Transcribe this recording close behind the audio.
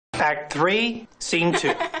Act 3, Scene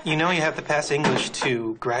 2. You know you have to pass English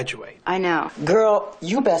to graduate. I know. Girl,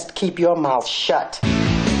 you best keep your mouth shut.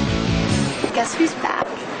 Guess who's back?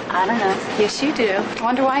 I don't know. Yes, you do. I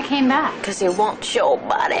wonder why I came back. Because it won't show,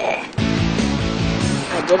 buddy.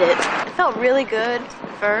 I did it. It felt really good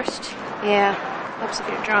first. Yeah. Helps if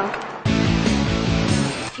you're drunk.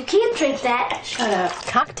 You can't drink that. Shut up.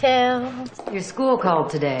 Cocktail. Your school called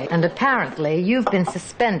today, and apparently you've been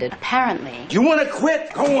suspended. Apparently. You want to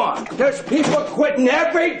quit? Go on. There's people quitting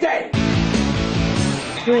every day.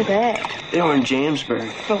 Who are they? They were in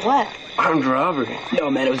Jamesburg. For what? Armed robbery. No,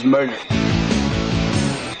 man, it was murder.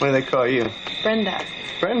 What do they call you? Brenda.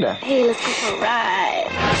 Brenda. Hey, let's go for a ride.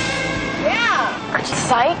 Yeah! Aren't you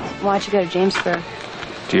psyched? Why'd you go to Jamesburg?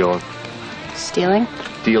 Dealing. Stealing?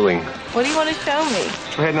 Dealing. What do you want to show me?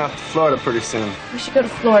 We're heading off to Florida pretty soon. We should go to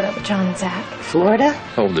Florida with John and Zach. Florida?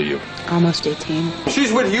 How old are you? Almost 18.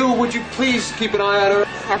 She's with you. Would you please keep an eye on her?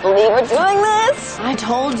 Can't believe we're doing this. I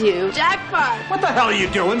told you. Jackpot! What the hell are you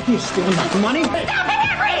doing? You stealing money? Stop it,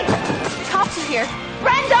 Henry! Cops are here.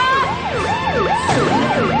 Brenda!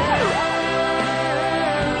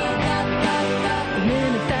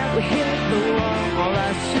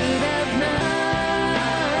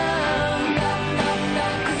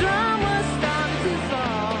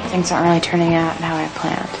 Things aren't really turning out how I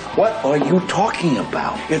planned. What are you talking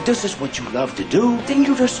about? If this is what you love to do, then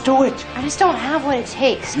you just do it. I just don't have what it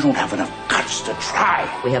takes. You don't have enough guts to try.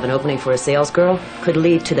 We have an opening for a sales girl. Could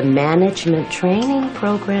lead to the management training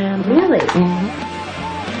program. Really? Mm-hmm.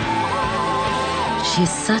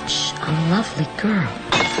 She's such a lovely girl.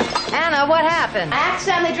 Anna, what happened? I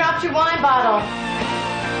accidentally dropped your wine bottle.